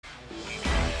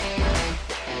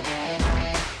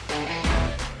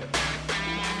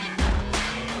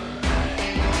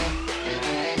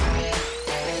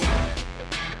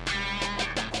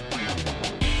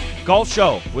golf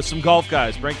show with some golf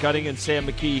guys. Brent Cutting and Sam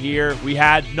McKee here. We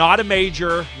had not a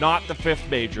major, not the fifth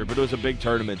major, but it was a big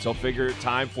tournament. So figure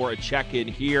time for a check-in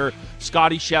here.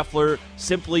 Scottie Scheffler,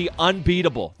 simply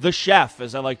unbeatable. The chef,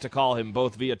 as I like to call him,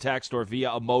 both via text or via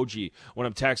emoji when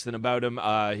I'm texting about him.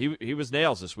 He was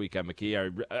nails this weekend,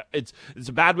 McKee. It's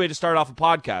a bad way to start off a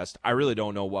podcast. I really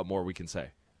don't know what more we can say.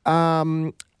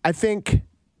 I think...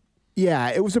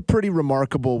 Yeah, it was a pretty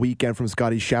remarkable weekend from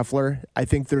Scottie Scheffler. I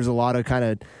think there's a lot of kind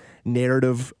of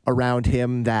narrative around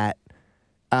him that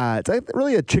it's like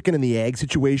really a chicken and the egg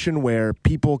situation where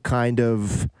people kind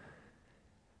of,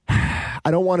 I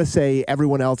don't want to say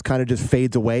everyone else kind of just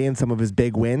fades away in some of his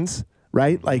big wins,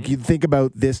 right? Like you think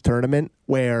about this tournament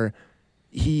where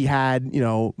he had,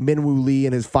 Minwoo Lee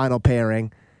in his final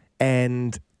pairing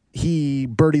and he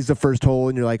birdies the first hole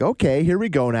and you're like, okay, here we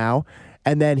go now.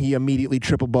 And then he immediately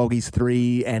triple bogeys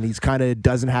 3, and he's kind of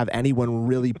doesn't have anyone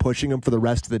really pushing him for the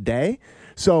rest of the day.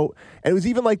 So, and it was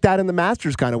even like that in the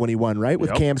Masters kind of when he won, right,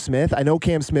 with Cam Smith. I know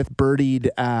Cam Smith birdied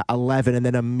 11 and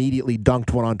then immediately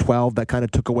dunked one on 12 that kind of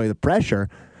took away the pressure.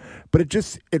 But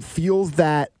it feels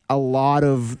that a lot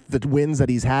of the wins that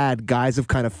he's had, guys have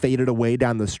kind of faded away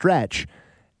down the stretch.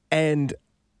 And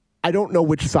I don't know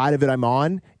which side of it I'm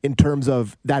on in terms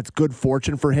of that's good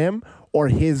fortune for him or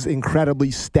his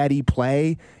incredibly steady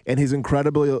play and his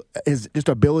just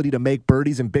ability to make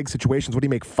birdies in big situations. What did he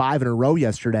make 5 in a row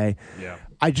yesterday? Yeah.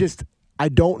 I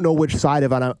don't know which side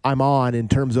of it I'm on in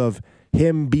terms of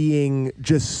him being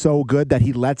just so good that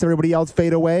he lets everybody else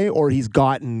fade away or he's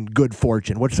gotten good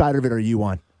fortune. Which side of it are you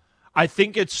on? I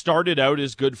think it started out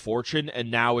as good fortune,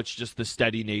 and now it's just the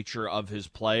steady nature of his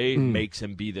play makes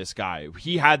him be this guy.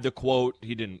 He had the quote,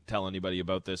 he didn't tell anybody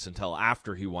about this until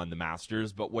after he won the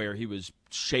Masters, but where he was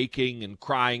shaking and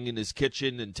crying in his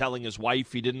kitchen and telling his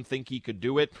wife he didn't think he could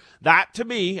do it. That, to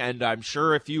me, and I'm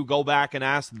sure if you go back and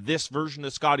ask this version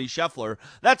of Scottie Scheffler,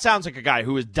 that sounds like a guy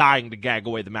who is dying to gag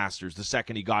away the Masters the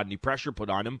second he got any pressure put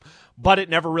on him, but it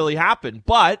never really happened.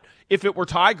 But if it were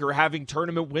Tiger having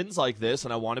tournament wins like this,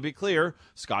 and I want to be clear,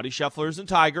 Scottie Scheffler isn't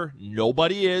Tiger.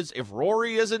 Nobody is. If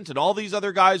Rory isn't and all these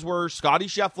other guys were, Scottie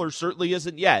Scheffler certainly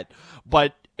isn't yet.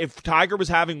 But if Tiger was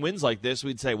having wins like this,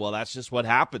 we'd say, well, that's just what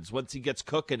happens. Once he gets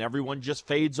cooking, everyone just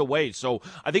fades away. So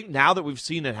I think now that we've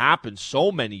seen it happen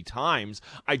so many times,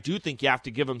 I do think you have to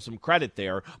give him some credit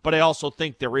there. But I also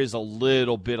think there is a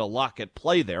little bit of luck at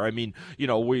play there. I mean,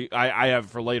 I have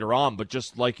for later on, but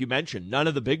just like you mentioned, none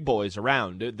of the big boys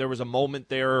around. There was a moment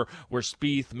there where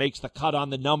Spieth makes the cut on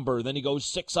the number, then he goes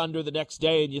 6 under the next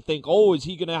day, and you think, oh, is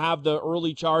he going to have the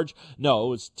early charge?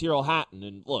 No, it's Tyrrell Hatton.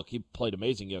 And look, he played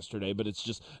amazing yesterday, but it's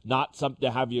just not something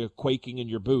to have you quaking in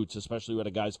your boots, especially when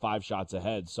a guy's 5 shots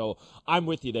ahead. So I'm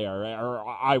with you there. Or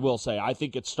I will say, I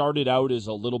think it started out as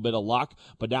a little bit of luck,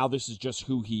 but now this is just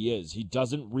who he is. He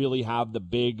doesn't really have the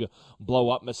big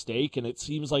blow-up mistake, and it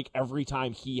seems like every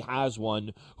time he has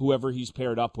one, whoever he's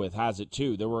paired up with has it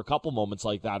too. There were a couple moments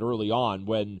like that early on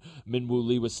when Minwoo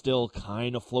Lee was still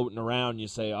kind of floating around. You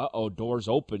say, uh-oh, doors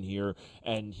open here,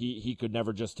 and he could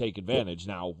never just take advantage.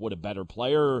 Now, would a better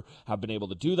player have been able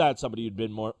to do that? Somebody who'd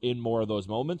been more of those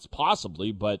moments?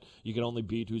 Possibly, but you can only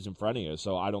beat who's in front of you,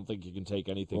 so I don't think you can take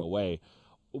anything away.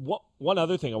 One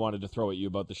other thing I wanted to throw at you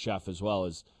about the chef as well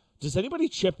is, does anybody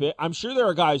chip in? I'm sure there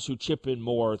are guys who chip in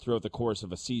more throughout the course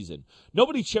of a season.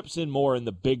 Nobody chips in more in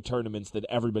the big tournaments that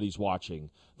everybody's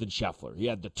watching than Scheffler. He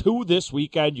had the 2 this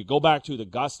weekend. You go back to the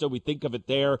Augusta, we think of it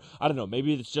there. I don't know,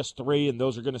 maybe it's just 3 and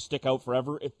those are going to stick out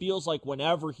forever. It feels like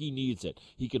whenever he needs it,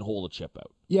 he can hold a chip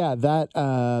out. Yeah, that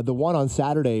the one on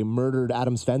Saturday murdered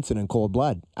Adam Svensson in cold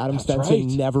blood. That's Svensson right.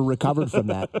 Never recovered from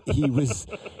that.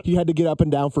 He had to get up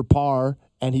and down for par,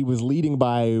 and he was leading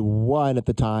by 1 at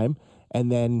the time. And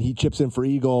then he chips in for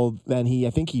eagle. Then I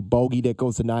think he bogeyed it,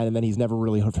 goes to 9, and then he's never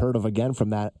really heard of again from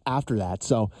that after that.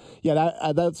 So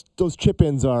yeah, those chip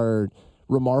ins are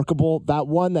remarkable. That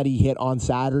one that he hit on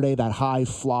Saturday, that high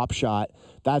flop shot,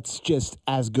 that's just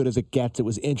as good as it gets. It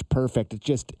was inch perfect.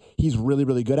 He's really,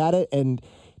 really good at it. And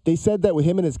they said that with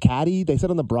him and his caddy, they said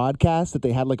on the broadcast that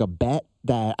they had like a bet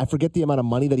that I forget the amount of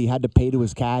money that he had to pay to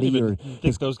his caddy. I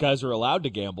think those guys are allowed to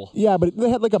gamble. Yeah, but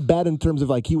they had like a bet in terms of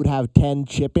like he would have 10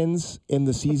 chip-ins in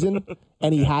the season,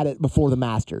 and he had it before the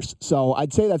Masters. So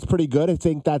I'd say that's pretty good. I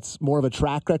think that's more of a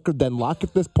track record than luck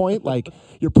at this point. Like,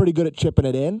 you're pretty good at chipping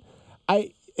it in.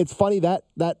 It's funny that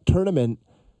tournament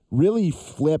really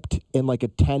flipped in like a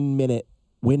 10-minute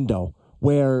window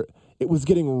where it was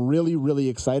getting really, really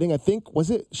exciting. I think,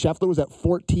 Scheffler was at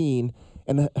 14,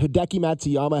 and Hideki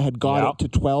Matsuyama had got it to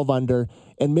 12 under,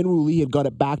 and Minwoo Lee had got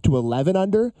it back to 11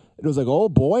 under. It was like, oh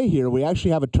boy, here we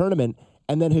actually have a tournament.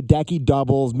 and then Hideki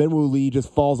doubles, Minwoo Lee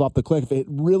just falls off the cliff. It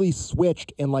really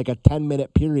switched in like a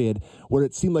 10-minute period where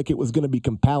it seemed like it was going to be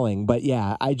compelling. But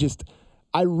yeah, I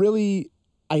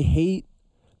hate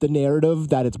the narrative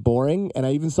that it's boring. And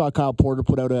I even saw Kyle Porter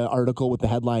put out an article with the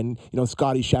headline,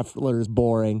 Scotty Scheffler is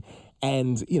boring.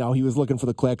 And, he was looking for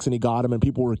the clicks and he got them and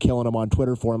people were killing him on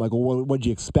Twitter for him. Like, well, what'd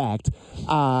you expect?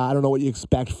 I don't know what you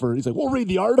expect for. He's like, well, read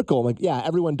the article. I'm like, yeah,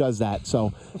 everyone does that.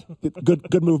 So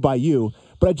good move by you.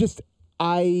 But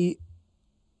I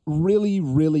really,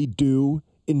 really do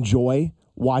enjoy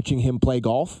watching him play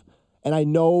golf. And I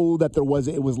know that it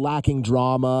was lacking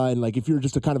drama. And like, if you're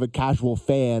just a kind of a casual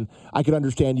fan, I could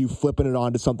understand you flipping it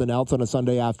on to something else on a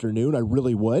Sunday afternoon. I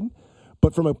really would.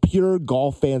 But from a pure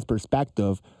golf fan's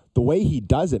perspective, the way he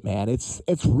does it, man, it's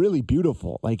really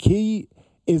beautiful. Like, he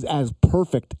is as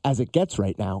perfect as it gets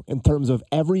right now in terms of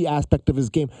every aspect of his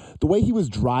game. The way he was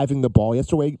driving the ball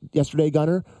yesterday,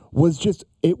 Gunner,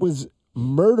 it was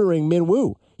murdering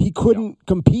Minwoo. He couldn't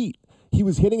compete. He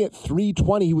was hitting it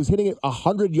 320. He was hitting it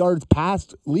 100 yards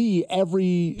past Lee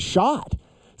every shot.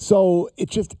 So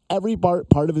it's just every part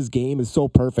of his game is so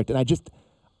perfect. And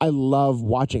I love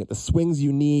watching it. The swing's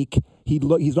unique.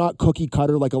 He's not cookie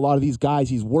cutter like a lot of these guys.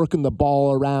 He's working the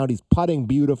ball around. He's putting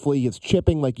beautifully. He's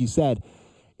chipping, like you said.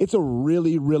 It's a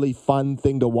really, really fun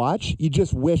thing to watch. You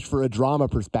just wish for a drama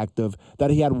perspective that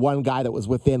he had one guy that was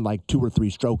within like 2 or 3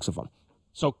 strokes of him.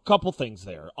 So, couple things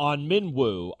there. On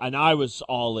Minwoo, and I was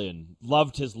all in.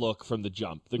 Loved his look from the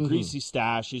jump. The greasy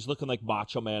stash. He's looking like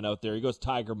Macho Man out there. He goes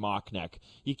Tiger Mockneck.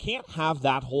 You can't have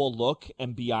that whole look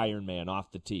and be Iron Man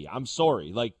off the tee. I'm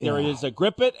sorry. Like, there is a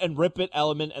grip it and rip it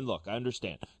element. And look, I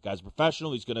understand. Guy's a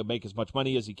professional. He's going to make as much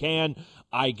money as he can.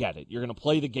 I get it. You're going to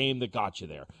play the game that got you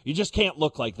there. You just can't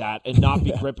look like that and not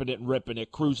be gripping it and ripping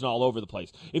it, cruising all over the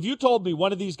place. If you told me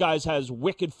one of these guys has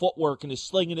wicked footwork and is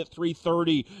slinging it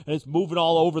 330 and is moving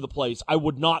all over the place, I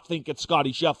would not think it's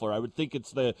Scotty Scheffler. I would think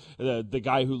it's the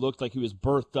guy who looked like he was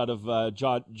birthed out of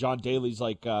John Daly's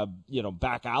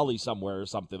back alley somewhere or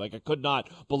something. Like, I could not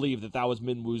believe that was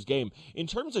Minwoo's game. In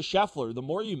terms of Scheffler, the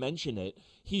more you mention it,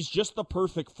 he's just the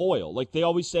perfect foil. Like they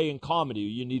always say in comedy,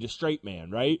 you need a straight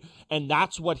man, right? And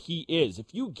that's what he is.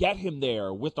 If you get him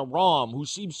there with a Rahm who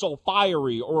seems so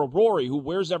fiery, or a Rory who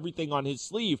wears everything on his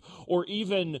sleeve, or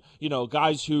even,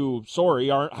 guys who,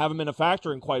 haven't been a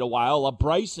factor in quite a while, a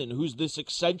Bryson who's this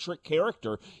eccentric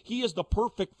character, he is the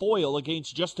perfect foil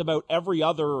against just about every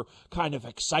other kind of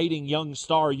exciting young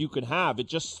star you can have. It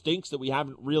just stinks that we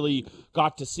haven't really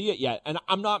got to see it yet. And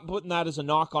I'm not putting that as a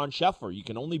knock on Scheffler. You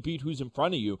can only beat who's in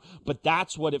front of you, but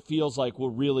that's what it feels like will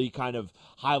really kind of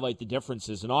highlight the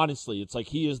differences. And honestly, it's like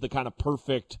he is the kind of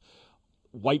perfect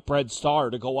white bread star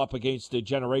to go up against a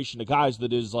generation of guys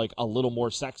that is like a little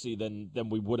more sexy than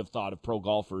we would have thought of pro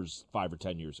golfers 5 or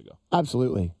 10 years ago.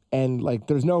 Absolutely. And like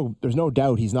there's no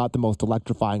doubt he's not the most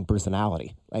electrifying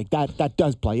personality. Like that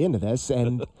does play into this,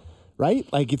 and right?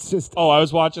 Like it's just I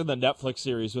was watching the Netflix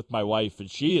series with my wife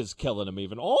and she is killing him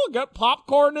even. Get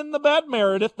popcorn in the bed,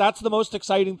 Meredith. That's the most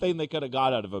exciting thing they could have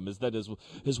got out of him, is that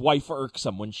his wife irks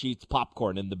him when she eats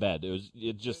popcorn in the bed.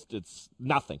 It's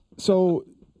nothing. So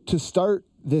to start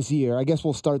this year, I guess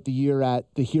we'll start the year at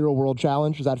the Hero World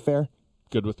Challenge. Is that fair?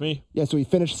 Good with me. Yeah, so he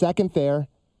finished second there.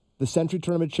 The Century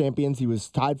Tournament champions, he was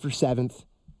tied for 7th.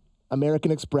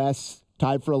 American Express,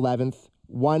 tied for 11th.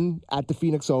 Won at the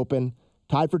Phoenix Open.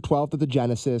 Tied for 12th at the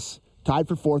Genesis. Tied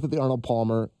for 4th at the Arnold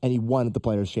Palmer. And he won at the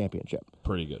Players' Championship.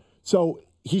 Pretty good. So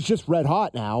he's just red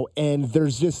hot now. And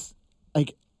there's just,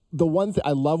 like, the one thing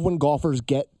I love when golfers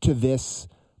get to this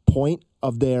point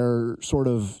of their sort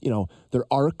of, their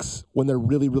arcs when they're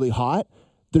really, really hot.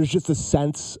 There's just a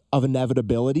sense of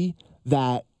inevitability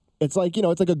that it's like,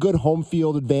 it's like a good home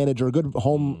field advantage or a good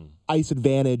home ice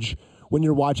advantage when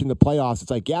you're watching the playoffs.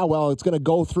 It's like, yeah, well, it's going to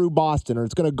go through Boston, or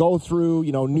it's going to go through,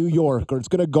 New York, or it's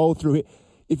going to go through.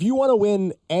 If you want to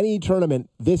win any tournament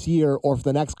this year or for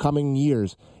the next coming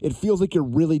years, it feels like you're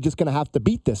really just going to have to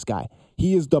beat this guy.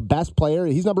 He is the best player.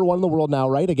 He's number 1 in the world now,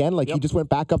 right? Again, He just went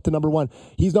back up to number 1.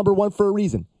 He's number 1 for a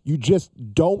reason. You just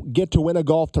don't get to win a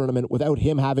golf tournament without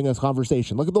him having a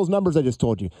conversation. Look at those numbers I just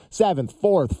told you. 7th,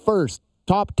 4th, 1st,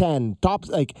 top 10,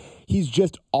 he's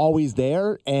just always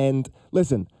there. And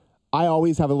listen, I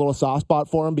always have a little soft spot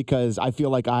for him because I feel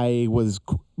like I was,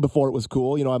 before it was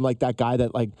cool, I'm like that guy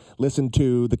that listened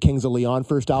to the Kings of Leon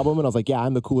first album, and I was like, yeah,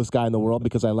 I'm the coolest guy in the world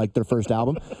because I like their first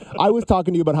album. I was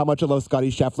talking to you about how much I love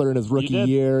Scotty Scheffler in his rookie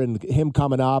year and him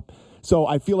coming up. So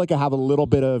I feel like I have a little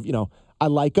bit of, I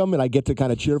like him and I get to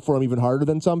kind of cheer for him even harder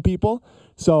than some people.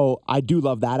 So I do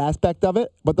love that aspect of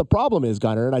it. But the problem is,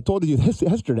 Gunner, and I told you this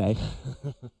yesterday,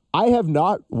 I have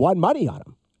not won money on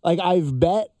him. I've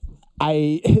bet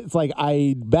it's like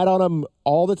I bet on him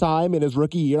all the time in his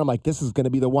rookie year. I'm like, this is going to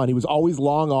be the one. He was always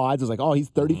long odds. I was like, oh, he's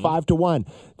 35 to 1.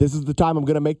 This is the time I'm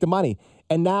going to make the money.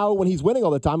 And now when he's winning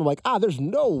all the time, I'm like, there's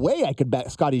no way I could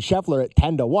bet Scotty Scheffler at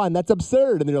 10 to 1. That's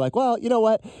absurd. And then you're like, well, you know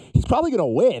what? He's probably going to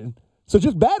win. So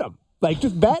just bet him. Like,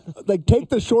 just bet, like, take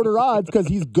the shorter odds because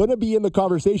he's going to be in the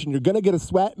conversation. You're going to get a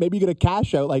sweat. Maybe you're going to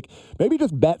cash out. Like, maybe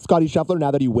just bet Scotty Scheffler now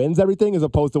that he wins everything as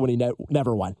opposed to when he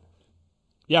never won.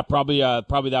 Yeah, probably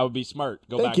that would be smart.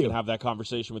 Go back and have that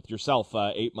conversation with yourself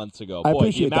 8 months ago. I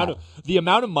appreciate the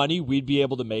amount of money we'd be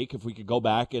able to make if we could go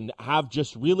back and have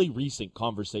just really recent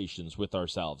conversations with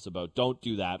ourselves about don't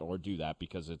do that or do that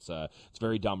because it's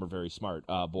very dumb or very smart.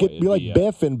 Be like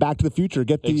Biff and Back to the Future.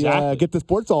 Get the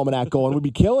sports almanac going. We'd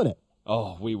be killing it.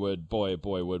 Oh, we would. Boy,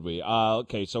 would we.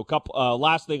 Okay, so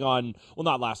last thing on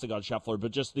Scheffler,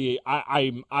 but just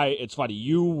it's funny.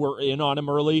 You were in on him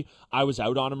early. I was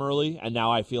out on him early, and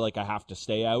now I feel like I have to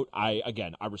stay out. I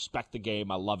respect the game.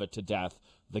 I love it to death.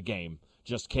 The game.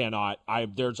 Just cannot.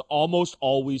 There's almost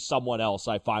always someone else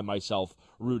I find myself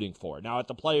rooting for. Now, at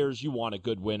the Players, you want a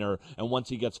good winner, and once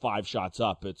he gets 5 shots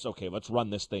up, it's okay, let's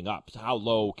run this thing up. How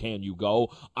low can you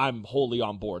go? I'm wholly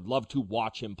on board. Love to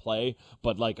watch him play,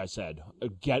 but like I said,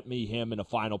 get me him in a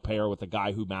final pair with a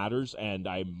guy who matters, and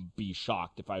I'd be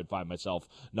shocked if I would find myself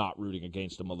not rooting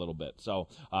against him a little bit. So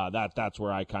that's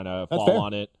where I kind of fall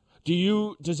on it.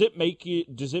 Does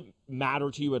it matter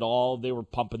to you at all? They were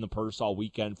pumping the purse all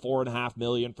weekend, $4.5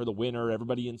 million for the winner.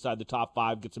 Everybody inside the top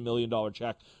 5 gets $1 million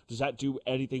check. Does that do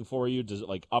anything for you? Does it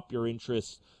like up your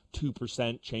interest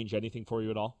 2%? Change anything for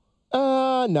you at all?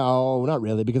 No, not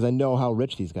really, because I know how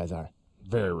rich these guys are.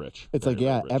 Very rich. It's very,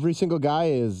 rich. Every single guy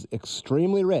is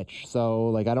extremely rich. So,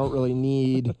 like, I don't really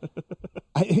need,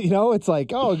 it's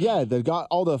like, oh, yeah, they got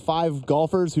all the 5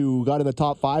 golfers who got in the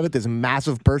top 5 at this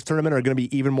massive purse tournament are going to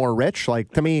be even more rich.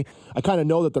 Like, to me, I kind of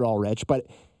know that they're all rich. But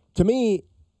to me,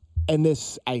 and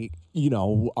this,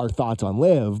 our thoughts on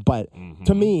LIV, but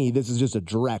to me, this is just a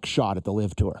direct shot at the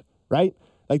LIV Tour, right?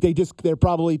 Like, they're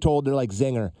probably told, they're like,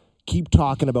 Zinger, keep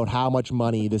talking about how much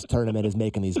money this tournament is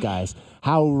making these guys,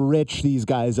 how rich these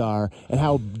guys are, and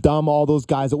how dumb all those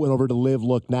guys that went over to LIV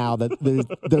look now that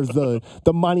there's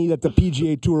the money that the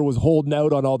PGA Tour was holding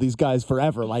out on all these guys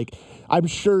forever. Like, I'm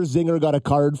sure Zinger got a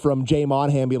card from Jay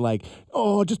Monahan being like,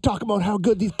 oh, just talk about how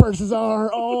good these purses are.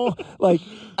 Oh, like,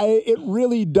 it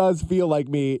really does feel to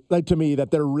me that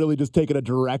they're really just taking a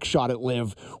direct shot at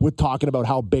LIV with talking about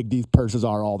how big these purses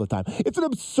are all the time. It's an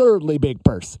absurdly big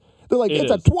purse. They're like,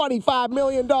 it's a $25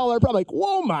 million problem. Like,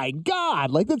 whoa, my God.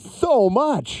 Like, that's so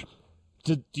much.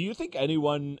 Do you think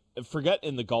anyone, forget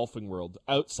in the golfing world,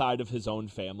 outside of his own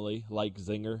family, like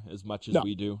Zinger as much as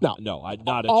we do? No,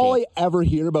 not a all chance. I ever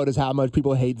hear about is how much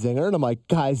people hate Zinger, and I'm like,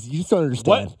 guys, you just don't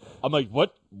understand. What? I'm like,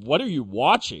 what are you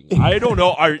watching? I don't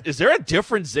know. Is there a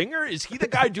different Zinger? Is he the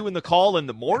guy doing the call in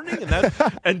the morning?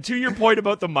 And to your point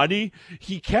about the money,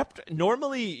 he kept,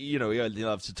 normally, he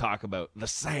loves to talk about the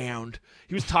sound.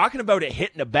 He was talking about it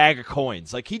hitting a bag of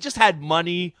coins. Like, he just had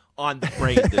money on the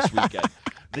brain this weekend.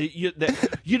 You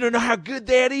don't know how good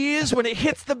that is when it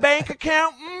hits the bank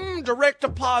account. Direct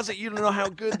deposit. You don't know how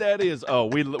good that is. Oh,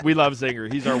 we love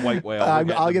Zinger. He's our white whale. I'm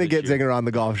going to get Zinger on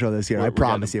the golf show this year. I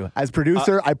promise you. As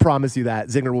producer, I promise you that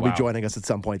Zinger will be joining us at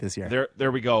some point this year.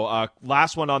 There we go.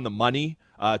 Last one on the money.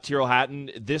 Tyrrell Hatton,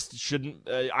 this shouldn't,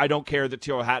 I don't care that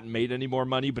Tyrrell Hatton made any more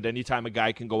money, but anytime a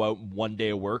guy can go out in one day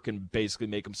of work and basically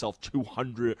make himself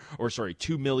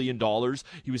 $2 million,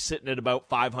 he was sitting at about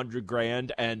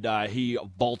 $500,000 and he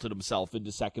vaulted himself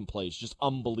into second place. Just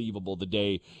unbelievable the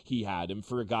day he had. And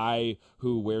for a guy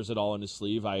who wears it all on his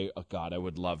sleeve, I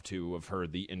would love to have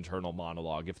heard the internal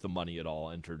monologue if the money at all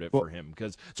entered it for him.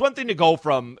 Because it's one thing to go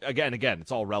from, again,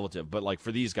 it's all relative, but like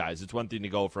for these guys, it's one thing to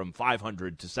go from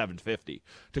 500 to 750.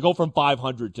 To go from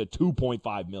 500 to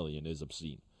 2.5 million is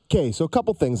obscene. Okay, so a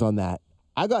couple things on that.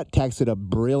 I got texted a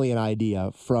brilliant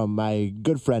idea from my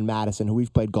good friend Madison, who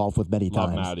we've played golf with many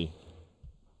times. Love Maddie.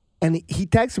 And he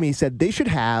texted me, he said they should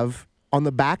have, on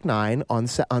the back nine on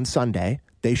Sunday,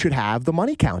 they should have the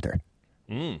money counter.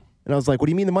 And I was like, what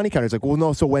do you mean the money counter? He's like, well,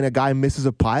 no, so when a guy misses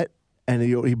a putt and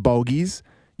he bogeys,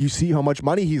 you see how much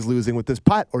money he's losing with this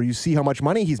putt, or you see how much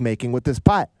money he's making with this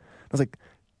putt. I was like,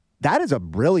 that is a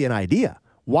brilliant idea.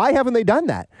 Why haven't they done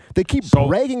that? They keep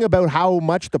bragging about how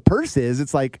much the purse is.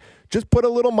 It's like, just put a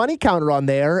little money counter on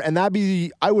there, and I'd be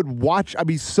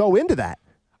so into that.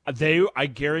 I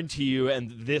guarantee you, and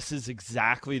this is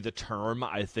exactly the term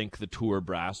I think the Tour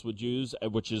brass would use,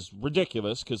 which is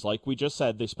ridiculous because, like we just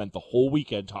said, they spent the whole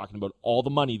weekend talking about all the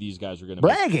money these guys are going to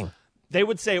make. Bragging. They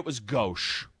would say it was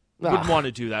gauche. wouldn't want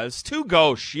to do that. It's too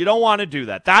gauche. You don't want to do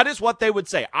that. That is what they would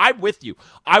say. I'm with you.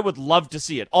 I would love to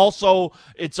see it. Also,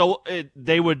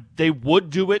 they would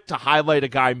do it to highlight a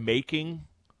guy making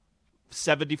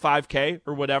 $75K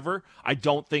or whatever. I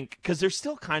don't think, because they're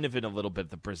still kind of in a little bit of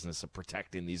the business of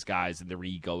protecting these guys and their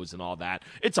egos and all that.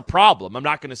 It's a problem. I'm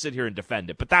not going to sit here and defend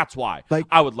it, but that's why. Like,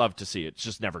 I would love to see it. It's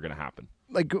just never going to happen.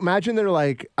 Like, imagine they're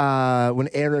like when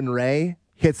Aaron Ray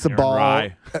hits the ball.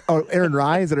 Rye. Oh, Aaron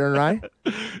Rye? Is it Aaron Rye?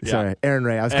 Yeah. Sorry, Aaron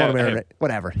Ray. I was calling him Aaron Ray.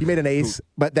 Whatever. He made an ace,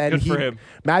 but then Good for him.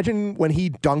 Imagine when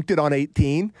he dunked it on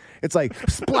 18. It's like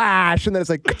splash, and then it's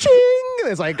like ka-ching,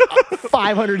 and it's like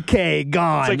 500K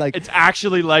gone. It's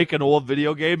actually like an old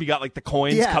video game. You got like the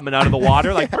coins coming out of the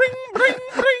water, like bring, bring,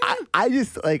 bring.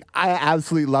 I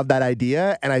absolutely love that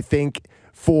idea, and I think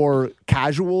for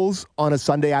casuals on a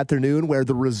Sunday afternoon where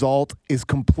the result is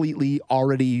completely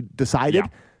already decided.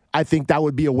 Yeah. I think that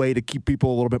would be a way to keep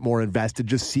people a little bit more invested,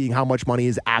 just seeing how much money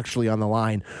is actually on the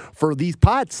line. For these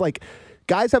putts, like,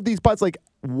 guys have these putts, like,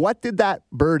 what did that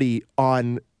birdie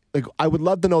on, like, I would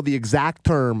love to know the exact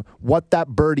term, what that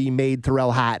birdie made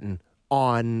Tyrrell Hatton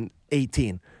on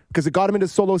 18. Because it got him into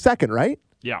solo second, right?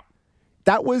 Yeah.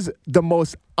 That was the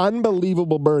most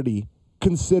unbelievable birdie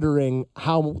considering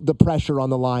how the pressure on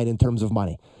the line in terms of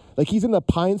money. Like, he's in the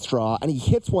pine straw, and he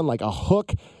hits one like a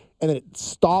hook, and then it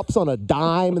stops on a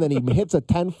dime, and then he hits a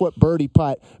 10-foot birdie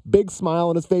putt. Big smile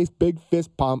on his face, big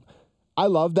fist pump. I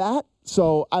love that.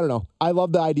 So, I don't know. I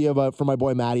love the idea for my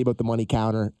boy Matty about the money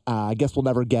counter. I guess we'll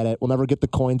never get it. We'll never get the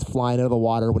coins flying out of the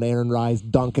water when Aaron Rye's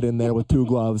dunking in there with 2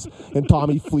 gloves and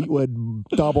Tommy Fleetwood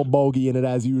double bogey in it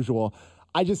as usual.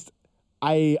 I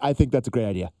think that's a great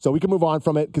idea. So we can move on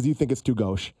from it because you think it's too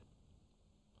gauche.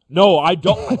 No, I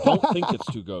don't think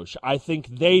it's too gauche. I think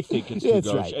they think it's too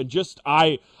gauche. Right.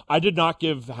 And I did not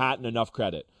give Hatton enough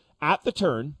credit. At the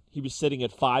turn, he was sitting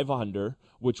at 5 under,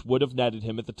 which would have netted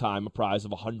him at the time a prize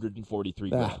of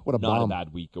 $143,000. What a Not bomb. a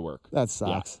bad week of work. That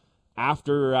sucks. Yeah.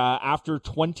 After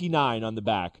 29 on the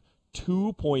back,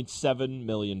 $2.7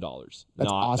 million. That's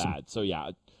Not awesome. bad. So yeah,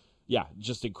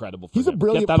 just incredible. He's a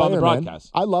brilliant Get that player, on the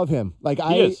broadcast. Man. I love him. Like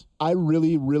I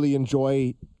really, really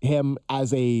enjoy him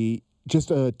as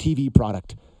just a TV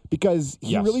product because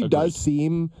he really does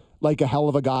seem like a hell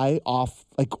of a guy off.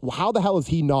 Like, how the hell is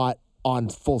he not on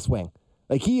full swing?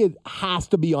 Like, he has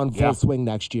to be on full swing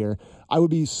next year. I would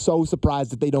be so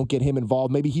surprised if they don't get him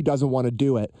involved. Maybe he doesn't want to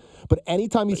do it. But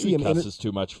anytime you see him... This is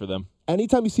too much for them.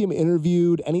 Anytime you see him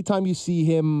interviewed, anytime you see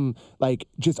him, like,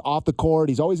 just off the court,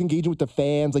 he's always engaging with the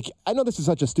fans. Like, I know this is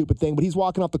such a stupid thing, but he's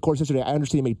walking off the course yesterday. I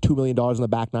understand he made $2 million on the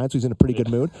back nine, so he's in a pretty good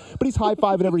mood. But he's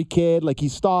high-fiving every kid. Like,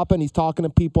 he's stopping. He's talking to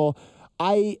people.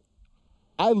 I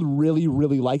really,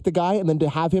 really like the guy. And then to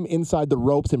have him inside the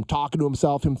ropes, him talking to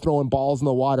himself, him throwing balls in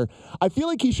the water, I feel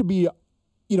like he should be,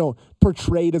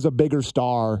 portrayed as a bigger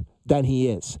star than he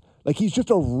is. Like, he's just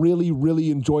a really,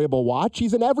 really enjoyable watch.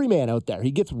 He's an everyman out there.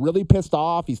 He gets really pissed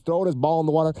off. He's throwing his ball in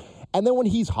the water. And then when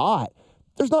he's hot,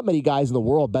 there's not many guys in the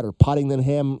world better putting than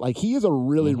him. Like, he is a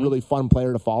really, really fun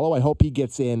player to follow. I hope he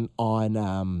gets in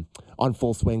on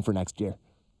full swing for next year.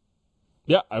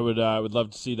 Yeah, I would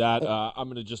love to see that. I'm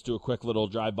going to just do a quick little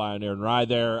drive-by on Aaron Rye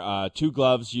there. 2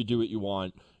 gloves, you do what you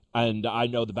want. And I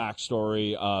know the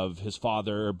backstory of his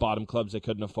father bought him clubs they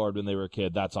couldn't afford when they were a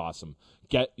kid. That's awesome.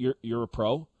 You're a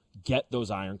pro. Get those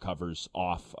iron covers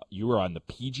off. You are on the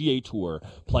PGA Tour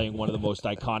playing one of the most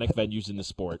iconic venues in the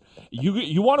sport.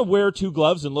 You want to wear 2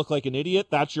 gloves and look like an idiot?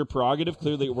 That's your prerogative.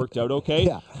 Clearly it worked out okay.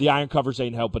 Yeah. The iron covers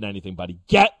ain't helping anything, buddy.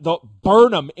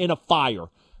 Burn them in a fire.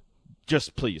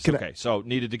 Just please. So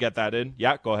needed to get that in.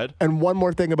 Yeah, go ahead. And one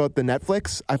more thing about the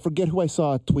Netflix. I forget who I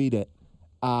saw tweet it.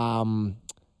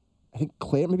 I think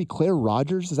Claire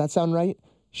Rogers. Does that sound right?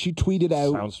 She tweeted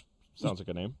out. Sounds like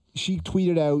a name. She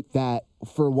tweeted out that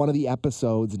for one of the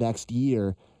episodes next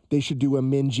year, they should do a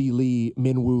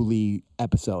Minwoo Lee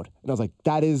episode. And I was like,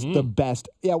 that is the best.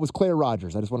 Yeah, it was Claire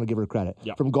Rogers. I just want to give her credit.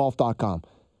 Yep. From golf.com.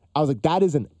 I was like, that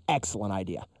is an excellent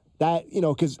idea. That,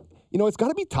 because, it's got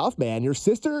to be tough, man. Your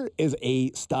sister is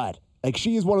a stud. Like,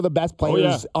 she is one of the best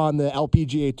players on the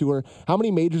LPGA Tour. How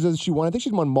many majors has she won? I think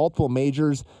she's won multiple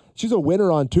majors. She's a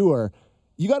winner on tour.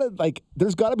 You got to,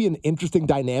 there's got to be an interesting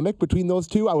dynamic between those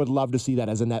two. I would love to see that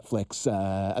as a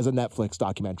Netflix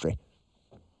documentary.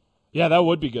 Yeah, that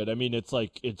would be good. I mean, it's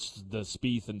the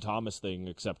Spieth and Thomas thing,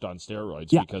 except on steroids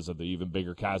because of the even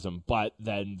bigger chasm. But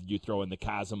then you throw in the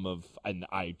chasm of, and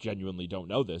I genuinely don't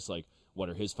know this, what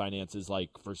are his finances like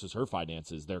versus her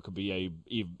finances? There could be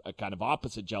a kind of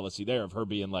opposite jealousy there of her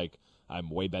being like, I'm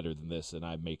way better than this, and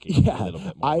I'm making a little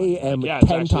bit more money. I am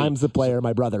 10 times the player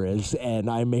my brother is, and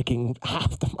I'm making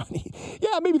half the money.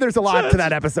 Yeah, maybe there's a lot to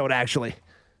that episode, actually.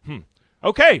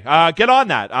 Okay, get on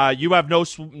that. You have no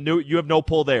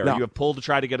pull there. No. You have pull to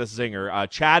try to get a zinger.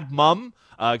 Chad Mumm,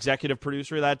 executive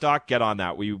producer of that doc, get on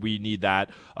that. We need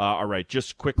that. All right,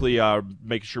 just quickly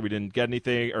making sure we didn't get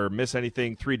anything or miss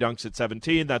anything. 3 dunks at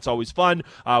 17. That's always fun.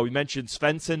 We mentioned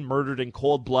Svensson murdered in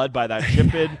cold blood by that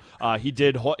chip-in. He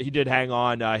did hang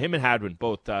on. Him and Hadwin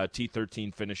both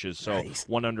T13 finishes. So nice.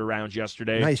 1 under rounds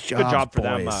yesterday. Nice job, Good job for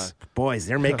boys. them. Boys,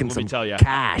 they're making let some me tell ya.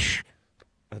 cash.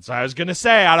 That's what I was going to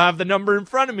say. I don't have the number in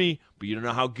front of me, but you don't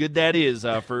know how good that is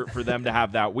for them to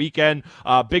have that weekend.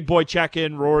 Big boy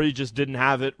check-in. Rory just didn't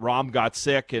have it. Rom got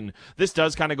sick, and this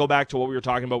does kind of go back to what we were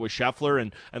talking about with Scheffler.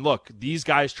 And look, these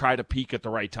guys try to peak at the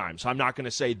right time, so I'm not going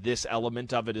to say this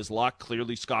element of it is luck.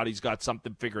 Clearly, Scotty's got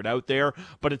something figured out there,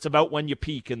 but it's about when you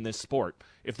peak in this sport.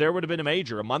 If there would have been a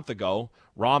major a month ago,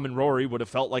 Rahm and Rory would have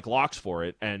felt like locks for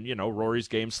it. And, Rory's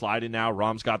game's sliding now.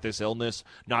 Rahm's got this illness.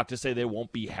 Not to say they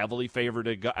won't be heavily favored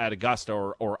at Augusta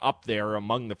or up there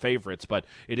among the favorites, but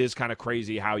it is kind of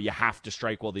crazy how you have to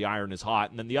strike while the iron is hot.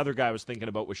 And then the other guy I was thinking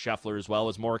about with Scheffler as well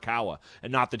is Morikawa.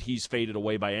 And not that he's faded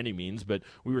away by any means, but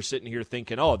we were sitting here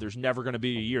thinking, there's never going to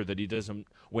be a year that he doesn't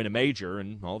win a major.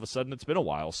 And all of a sudden it's been a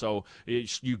while. So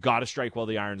you got to strike while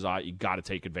the iron's hot. You got to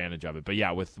take advantage of it. But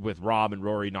yeah, with Rahm and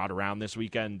Rory not around this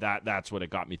weekend, that's what it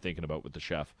got me thinking about with the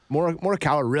Chef.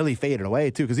 Morikawa really faded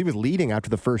away too because he was leading after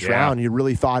the first round. You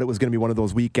really thought it was going to be one of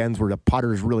those weekends where the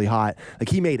putter's really hot. Like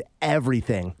he made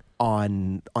everything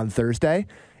on Thursday,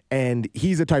 and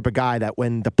he's the type of guy that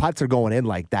when the putts are going in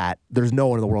like that, there's no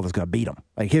one in the world that's going to beat him.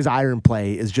 Like his iron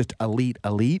play is just elite,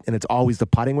 and it's always the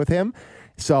putting with him.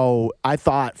 So I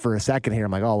thought for a second here,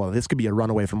 I'm like, oh, well, this could be a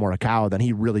runaway from Morikawa. Then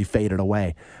he really faded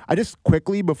away. I just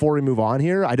quickly, before we move on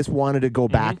here, I just wanted to go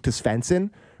back to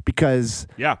Svensson because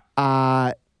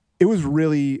it was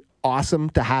really awesome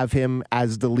to have him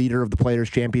as the leader of the Players'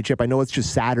 Championship. I know it's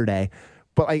just Saturday,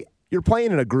 but you're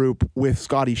playing in a group with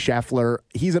Scotty Scheffler.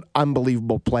 He's an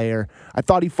unbelievable player. I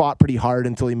thought he fought pretty hard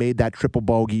until he made that triple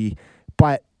bogey.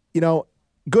 But,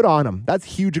 good on him. That's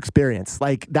huge experience.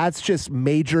 That's just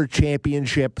major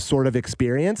championship sort of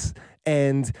experience.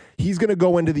 And he's going to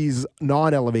go into these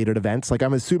non-elevated events.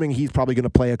 I'm assuming he's probably going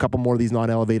to play a couple more of these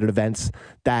non-elevated events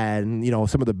than,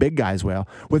 some of the big guys will.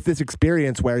 With this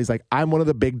experience where he's like, I'm one of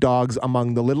the big dogs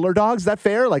among the littler dogs. Is that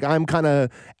fair? I'm kind of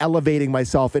elevating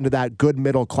myself into that good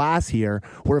middle class here,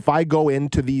 where if I go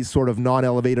into these sort of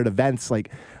non-elevated events,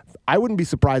 I wouldn't be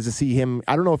surprised to see him.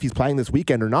 I don't know if he's playing this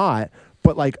weekend or not,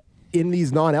 but in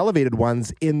these non-elevated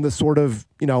ones, in the sort of,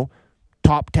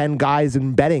 top 10 guys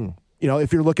in betting.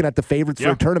 If you're looking at the favorites for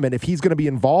a tournament, if he's going to be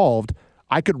involved,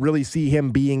 I could really see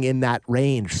him being in that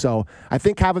range. So I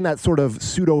think having that sort of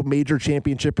pseudo major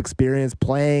championship experience,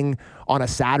 playing on a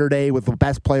Saturday with the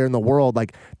best player in the world,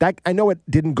 that, I know it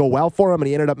didn't go well for him and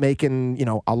he ended up making,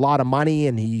 a lot of money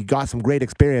and he got some great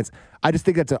experience. I just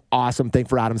think that's an awesome thing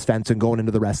for Adam Svensson going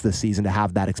into the rest of the season to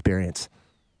have that experience.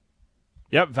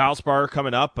 Yep, Valspar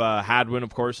coming up. Hadwin,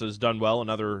 of course, has done well.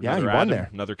 Another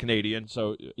Canadian.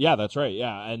 So yeah, that's right.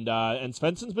 Yeah, and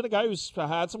Svensson's been a guy who's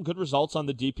had some good results on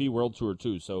the DP World Tour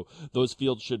too. So those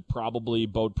fields should probably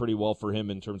bode pretty well for him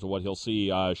in terms of what he'll see.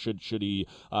 Should he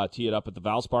tee it up at the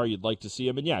Valspar, you'd like to see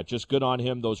him. And yeah, just good on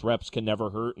him. Those reps can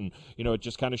never hurt, and it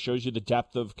just kind of shows you the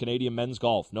depth of Canadian men's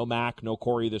golf. No Mac, no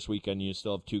Corey this weekend. You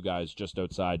still have 2 guys just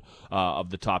outside of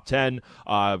the top 10.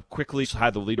 Quickly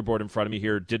had the leaderboard in front of me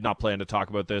here. Did not plan to talk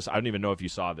about this. I don't even know if you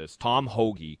saw this. Tom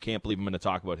Hoagie, can't believe I'm going to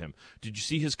talk about him. Did you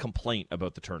see his complaint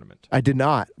about the tournament? I did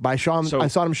not. But I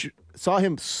saw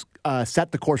him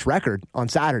set the course record on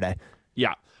Saturday.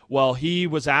 Yeah. Well, he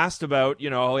was asked about,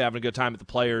 having a good time at the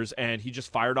Players, and he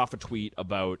just fired off a tweet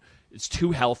about it's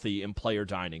too healthy in player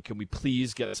dining. Can we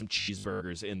please get some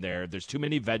cheeseburgers in there? There's too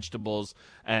many vegetables,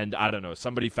 and I don't know.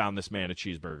 Somebody found this man a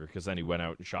cheeseburger because then he went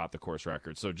out and shot the course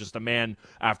record. So just a man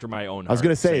after my own heart. I was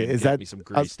going to say, get me some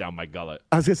grease down my gullet?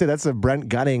 I was going to say, that's a Brent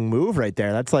Gunning move right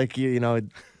there. That's are you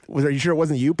sure it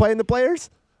wasn't you playing the Players?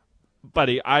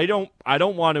 Buddy, I don't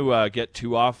want to get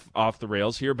too off the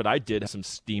rails here, but I did have some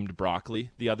steamed broccoli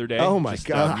the other day. Oh my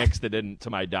god! Mixed it into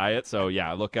my diet. So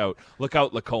yeah, look out,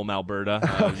 Lacombe,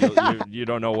 Alberta. You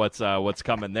don't know what's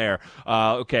coming there.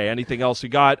 Okay, anything else we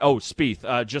got? Oh,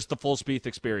 Spieth, just the full Spieth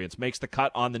experience. Makes the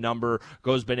cut on the number,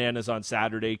 goes bananas on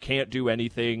Saturday. Can't do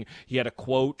anything. He had a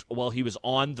quote while he was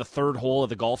on the 3rd hole of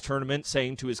the golf tournament,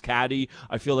 saying to his caddy,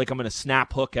 "I feel like I'm going to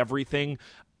snap hook everything."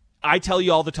 I tell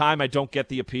you all the time I don't get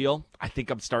the appeal. I think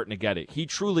I'm starting to get it. He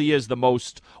truly is the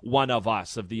most one of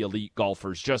us of the elite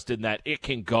golfers, just in that it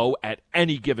can go at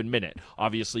any given minute.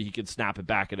 Obviously, he can snap it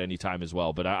back at any time as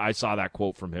well. But I saw that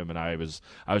quote from him, and I was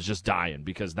just dying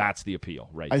because that's the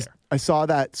appeal right there. I saw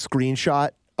that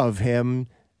screenshot of him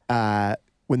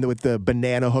with the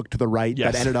banana hook to the right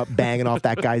that ended up banging off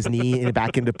that guy's knee and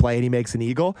back into play, and he makes an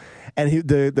eagle. And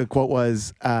the quote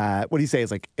was, what do you say?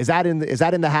 It's like, is that in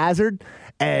the hazard?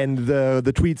 And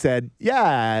the tweet said,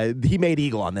 yeah, he made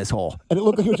eagle on this hole. And it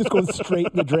looked like he was just going straight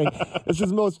in the drain. This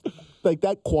is most, like,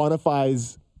 that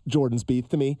quantifies Jordan Spieth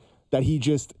to me, that he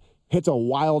just hits a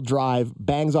wild drive,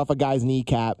 bangs off a guy's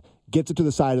kneecap, gets it to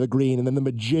the side of the green, and then the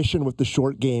magician with the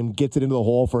short game gets it into the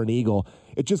hole for an eagle.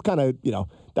 It just kind of,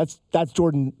 that's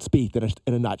Jordan Spieth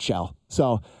in a nutshell.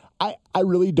 So I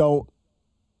really don't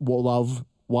love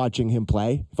watching him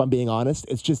play, if I'm being honest.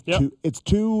 It's just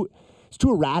too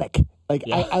erratic. Like,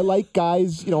 I like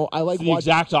guys, I like it's the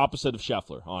exact opposite of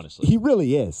Scheffler, honestly. He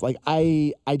really is. Like,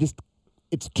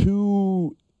 it's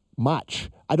too much.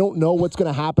 I don't know what's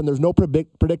going to happen. There's no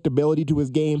predictability to his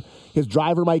game. His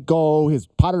driver might go, his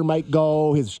putter might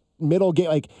go, his middle game.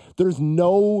 Like, there's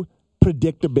no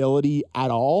predictability at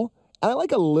all. And I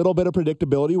like a little bit of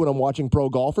predictability when I'm watching pro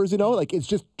golfers, Like, it's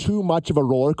just too much of a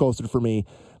roller coaster for me.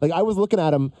 Like, I was looking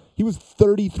at him. He was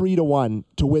 33-1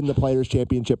 to win the Players'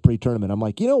 Championship pre-tournament. I'm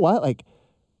like, you know what? Like,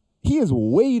 he is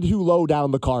way too low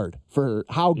down the card for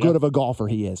how good of a golfer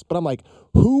he is. But I'm like,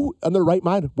 who in their right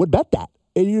mind would bet that?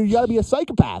 And you got to be a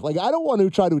psychopath. Like, I don't want to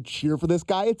try to cheer for this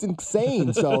guy. It's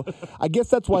insane. So I guess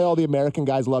that's why all the American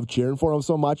guys love cheering for him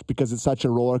so much, because it's such a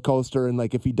roller coaster. And,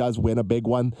 like, if he does win a big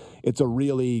one, it's a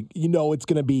really, it's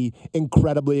going to be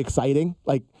incredibly exciting.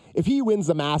 Like, if he wins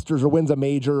the Masters or wins a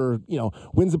major or,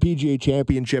 wins the PGA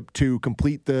Championship to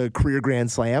complete the career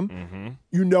Grand Slam,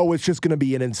 it's just going to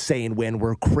be an insane win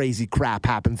where crazy crap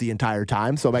happens the entire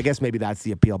time. So I guess maybe that's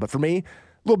the appeal. But for me, a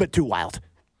little bit too wild.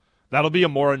 That'll be a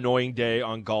more annoying day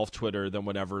on golf Twitter than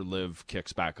whenever Liv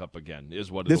kicks back up again,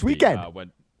 is what it'll this weekend.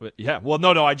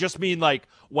 No, I just mean, like,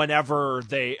 whenever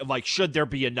they, like, should there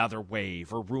be another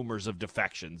wave or rumors of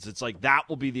defections, it's like that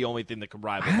will be the only thing that can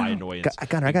rival my annoyance. I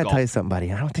got to tell you something, buddy.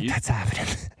 I don't think that's happening.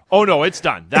 Oh no, it's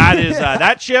done. That is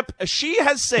that ship. She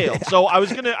has sailed. So I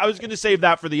was gonna save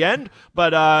that for the end,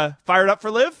 but fired up for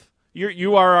Liv.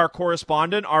 You are our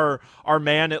correspondent, our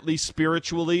man, at least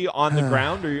spiritually, on the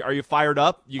ground. Are you fired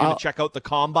up? You going to check out the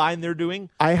combine they're doing?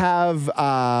 I have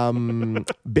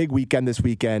big weekend this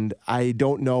weekend. I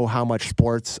don't know how much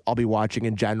sports I'll be watching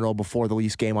in general before the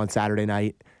Leafs game on Saturday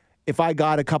night. If I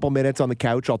got a couple minutes on the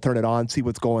couch, I'll turn it on, see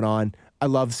what's going on. I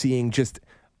love seeing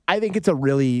I think it's a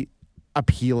really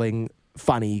appealing,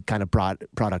 funny kind of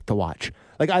product to watch.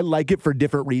 Like, I like it for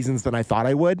different reasons than I thought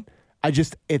I would.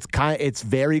 It's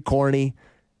very corny.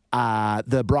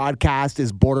 The broadcast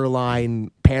is borderline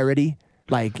parody.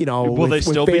 Like, will they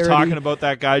still be talking about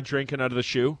that guy drinking out of the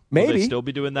shoe? Maybe. Will they still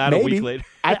be doing that a week later?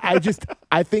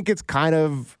 I think it's kind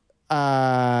of,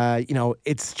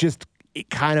 it's just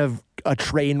kind of a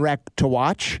train wreck to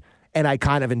watch, and I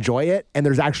kind of enjoy it. And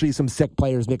there's actually some sick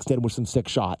players mixed in with some sick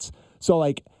shots. So,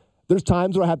 like, there's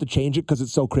times where I have to change it because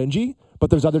it's so cringy. But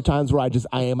there's other times where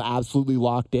I am absolutely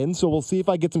locked in. So we'll see if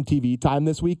I get some TV time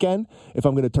this weekend, if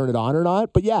I'm going to turn it on or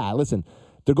not. But yeah, listen,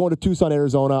 they're going to Tucson,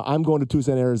 Arizona. I'm going to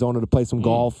Tucson, Arizona to play some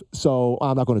golf. So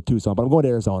I'm not going to Tucson, but I'm going to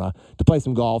Arizona to play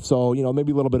some golf. So,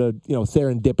 maybe a little bit of,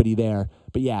 serendipity there.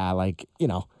 But yeah, like,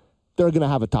 they're going to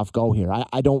have a tough go here.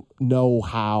 I don't know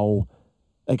how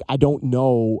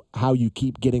you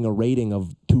keep getting a rating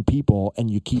of 2 people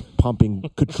and you keep pumping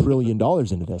quadrillion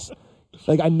dollars into this.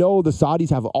 Like, I know the Saudis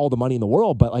have all the money in the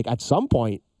world, but, like, at some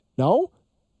point, no?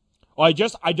 Well,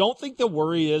 I don't think the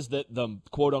worry is that the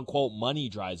quote-unquote money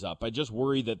dries up. I just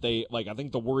worry that I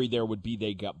think the worry there would be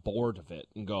they get bored of it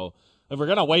and go, if we're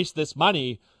going to waste this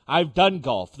money, I've done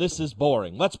golf. This is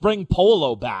boring. Let's bring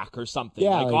polo back or something.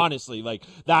 Yeah, honestly,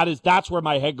 that's where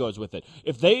my head goes with it.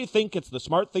 If they think it's the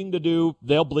smart thing to do,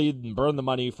 they'll bleed and burn the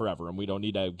money forever, and we don't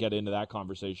need to get into that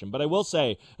conversation. But I will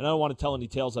say, and I don't want to tell any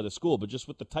tales out of school, but just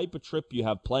with the type of trip you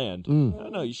have planned, I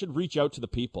don't know, you should reach out to the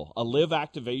people. A live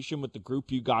activation with the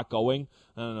group you got going.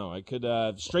 I don't know. I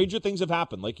could. Stranger things have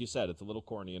happened, like you said. It's a little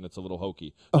corny and it's a little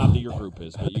hokey. Not that your group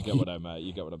is, but you get what I'm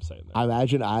saying there. I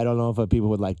imagine. I don't know if people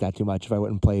would like that too much if I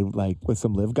went and played like with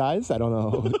some live guys. I don't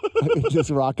know. Just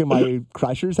rocking my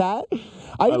Crushers hat.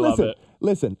 I love it.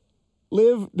 Listen.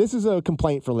 Live. This is a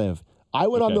complaint for Live. I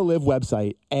went on the Live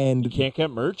website and you can't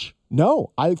get merch.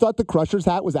 No, I thought the Crushers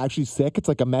hat was actually sick. It's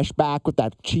like a mesh back with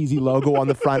that cheesy logo on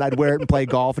the front. I'd wear it and play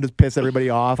golf and just piss everybody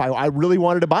off. I really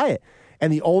wanted to buy it.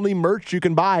 And the only merch you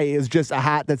can buy is just a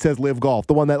hat that says Live Golf,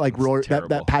 the one that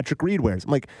that Patrick Reed wears.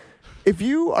 I'm like, if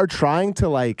you are trying to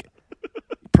like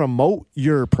promote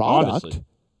your product, honestly,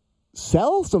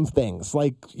 sell some things.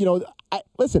 Like,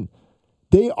 listen,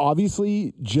 they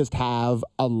obviously just have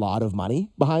a lot of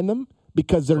money behind them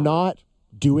because they're not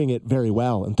doing it very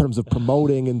well in terms of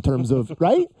promoting, in terms of,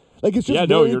 right? Like it's just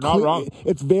you're not wrong.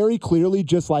 It's very clearly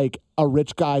just like a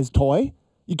rich guy's toy.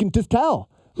 You can just tell.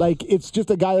 Like it's just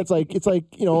a guy that's like it's like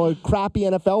a crappy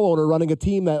NFL owner running a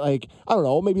team that like I don't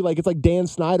know, maybe like it's like Dan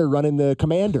Snyder running the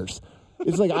Commanders.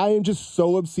 It's like I am just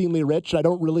so obscenely rich. I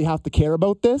don't really have to care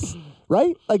about this,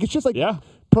 right? Like it's just like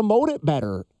promote it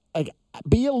better. Like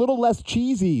be a little less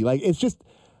cheesy. Like it's just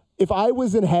if I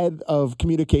was in head of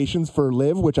communications for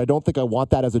Live, which I don't think I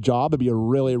want that as a job, it'd be a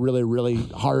really, really, really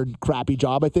hard, crappy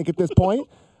job. I think at this point,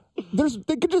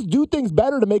 they could just do things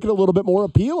better to make it a little bit more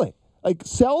appealing. Like,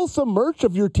 sell some merch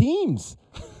of your teams.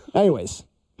 Anyways.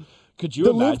 Could you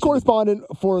the Live correspondent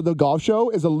for the golf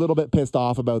show is a little bit pissed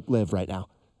off about Live right now.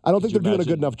 I don't think they're doing a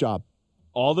good enough job.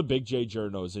 All the Big J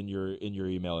journos in your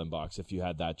email inbox, if you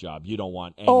had that job, you don't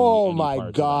want any my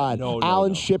God. No,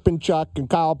 Alan Shippenchuck and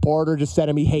Kyle Porter just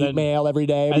sending me hate mail every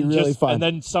day. It'd be really fun. And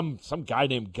then some guy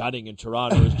named Gunning in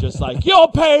Toronto is just like, you'll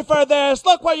pay for this.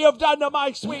 Look what you've done to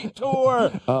my sweet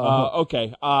tour.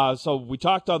 Okay. So we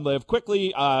talked on Live.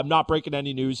 Quickly, I'm not breaking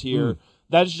any news here.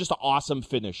 That is just an awesome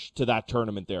finish to that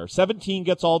tournament there. 17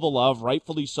 gets all the love,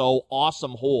 rightfully so,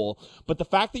 awesome hole. But the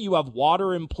fact that you have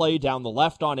water in play down the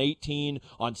left on 18,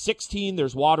 on 16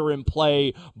 there's water in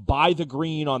play by the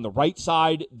green on the right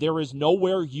side, there is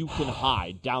nowhere you can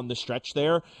hide down the stretch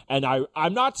there. And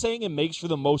I'm not saying it makes for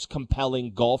the most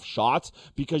compelling golf shots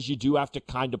because you do have to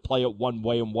kind of play it one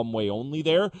way and one way only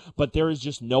there, but there is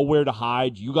just nowhere to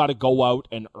hide. You got to go out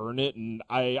and earn it, and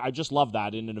I just love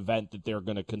that in an event that they're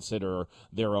going to consider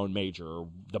their own major or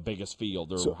the biggest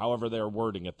field or however they're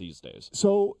wording it these days.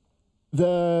 So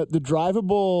the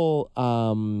drivable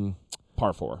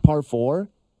par 4,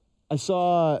 I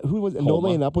saw who was No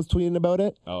Laying Up was tweeting about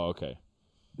it. Oh, okay.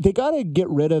 They got to get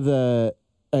rid of the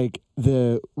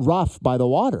rough by the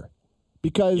water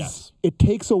because it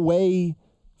takes away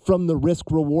from the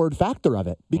risk reward factor of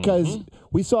it. Because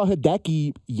we saw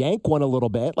Hideki yank one a little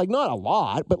bit, like not a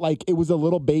lot, but like it was a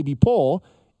little baby pull.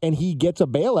 And he gets a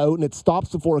bailout, and it stops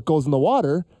before it goes in the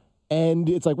water. And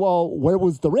it's like, well, where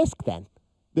was the risk then?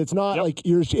 It's not like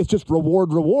it's just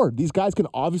reward. These guys can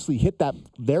obviously hit that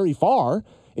very far.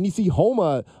 And you see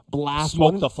Homa blast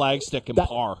smoke the flagstick in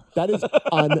par. That is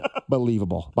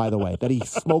unbelievable, by the way, that he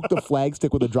smoked the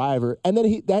flagstick with a driver. And then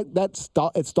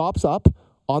it stops up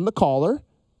on the collar,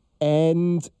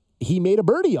 and he made a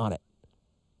birdie on it.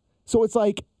 So it's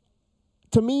like,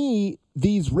 to me,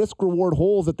 these risk-reward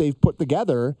holes that they've put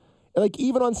together, like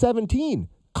even on 17,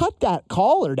 cut that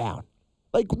collar down.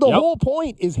 Like the whole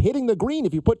point is hitting the green.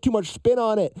 If you put too much spin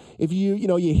on it, if you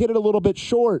hit it a little bit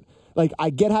short, like I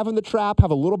get having the trap,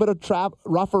 have a little bit of trap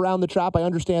rough around the trap. I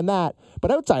understand that, but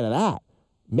outside of that,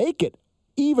 make it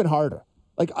even harder.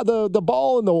 Like the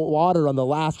ball in the water on the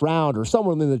last round or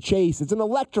someone in the chase, it's an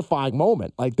electrifying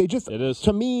moment. Like it is.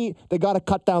 To me, they got to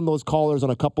cut down those collars on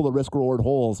a couple of risk-reward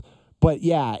holes. But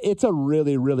yeah, it's a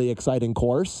really, really exciting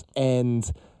course, and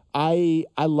I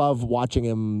love watching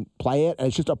him play it, and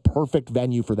it's just a perfect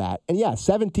venue for that. And yeah,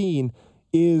 17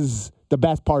 is the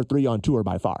best par 3 on tour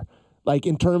by far. Like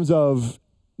in terms of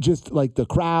just like the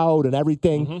crowd and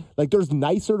everything. Like there's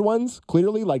nicer ones,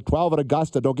 clearly, like 12 at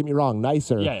Augusta, don't get me wrong,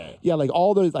 nicer. Yeah, like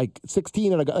all those, like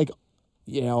 16 at Augusta,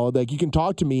 like you can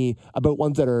talk to me about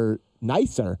ones that are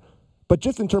nicer, but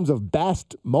just in terms of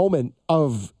best moment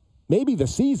of maybe the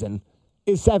season,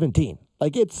 is 17.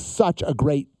 Like, it's such a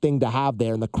great thing to have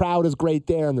there, and the crowd is great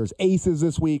there, and there's aces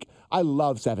this week. I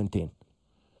love 17.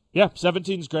 Yeah,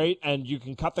 17's great, and you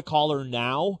can cut the collar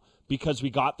now because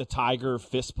we got the Tiger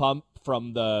fist pump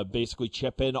from the basically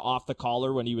chip in off the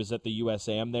collar when he was at the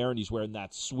USAM there, and he's wearing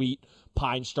that sweet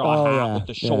pine straw hat with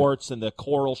the shorts and the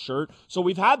coral shirt. So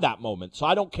we've had that moment. So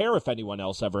I don't care if anyone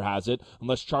else ever has it,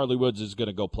 unless Charlie Woods is going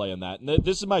to go play in that. And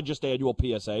this is my just annual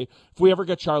PSA. If we ever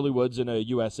get Charlie Woods in a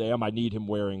USAM, I need him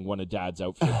wearing one of Dad's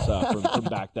outfits from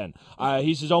back then.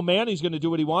 He's his own man. He's going to do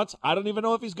what he wants. I don't even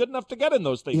know if he's good enough to get in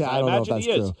those things. Yeah, I imagine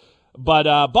he is. True.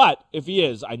 But if he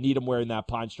is, I need him wearing that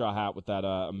pine straw hat with that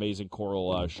amazing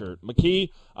coral shirt. McKee,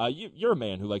 you're a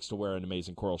man who likes to wear an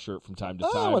amazing coral shirt from time to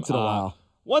time. Once in a while.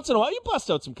 Once in a while, you bust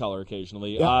out some color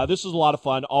occasionally. Yeah. This was a lot of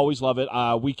fun. Always love it.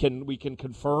 We can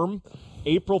confirm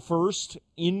April 1st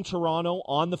in Toronto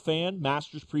on the Fan.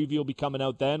 Masters preview will be coming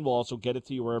out then. We'll also get it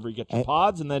to you wherever you get your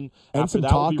pods, and then after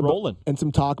that, we'll be rolling. And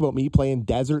some talk about me playing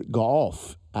desert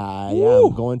golf. I'm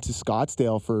going to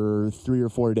Scottsdale for 3 or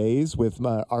 4 days with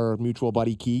our mutual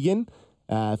buddy Keegan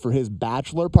for his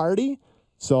bachelor party.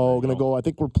 So we're going to go,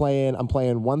 I'm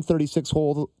playing 1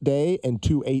 36-hole day and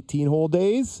 2 18-hole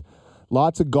days.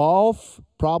 Lots of golf,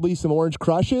 probably some Orange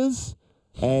Crushes.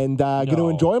 and going to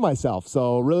enjoy myself.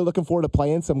 So really looking forward to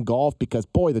playing some golf because,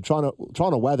 boy, the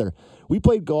Toronto weather. We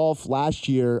played golf last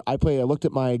year. I looked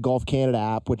at my Golf Canada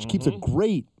app, which keeps a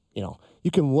great,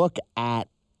 you can look at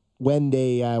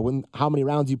how many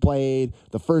rounds you played,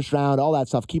 the first round, all that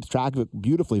stuff, keeps track of it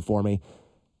beautifully for me.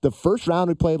 The first round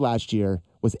we played last year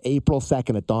was April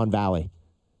 2nd at Don Valley.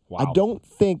 Wow. I don't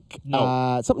think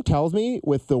something tells me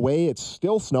with the way it's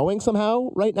still snowing somehow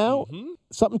right now,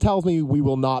 something tells me we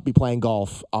will not be playing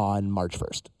golf on March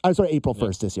 1st. I'm sorry, April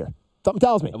 1st this year. Something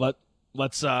tells me.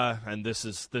 Let's and this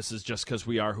is just because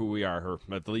we are who we are, or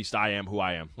at least I am who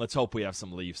I am. Let's hope we have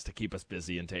some leaves to keep us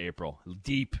busy into April,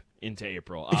 deep into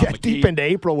April. McKee, deep into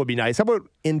April would be nice. How about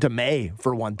into May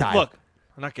for one time? Look,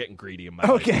 I'm not getting greedy in my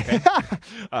life,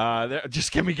 okay?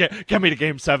 Just get me to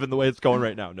Game 7 the way it's going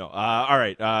right now. No, all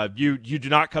right. You do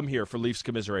not come here for Leafs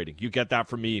commiserating. You get that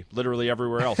from me literally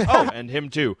everywhere else. Oh, and him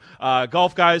too.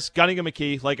 Golf guys, Gunningham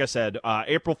McKee. Like I said,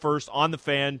 April 1st on the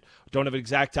Fan. Don't have an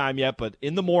exact time yet, but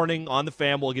in the morning on the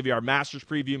Fan, we'll give you our Masters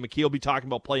preview. McKee will be talking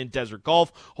about playing desert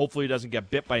golf. Hopefully he doesn't get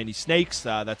bit by any snakes.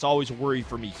 That's always a worry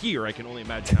for me here. I can only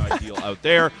imagine how I feel out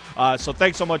there. So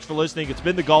thanks so much for listening. It's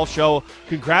been The Golf Show.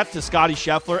 Congrats to Scotty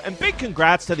Scheffler, and big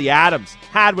congrats to the Adams,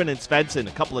 Hadwin, and Svensson.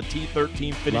 A couple of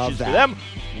T13 finishes for them.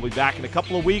 We'll be back in a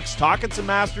couple of weeks talking some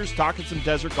Masters, talking some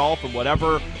desert golf, and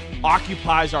whatever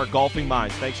occupies our golfing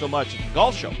minds. Thanks so much. It's The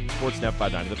Golf Show, Sportsnet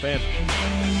 590 The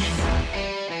Fan.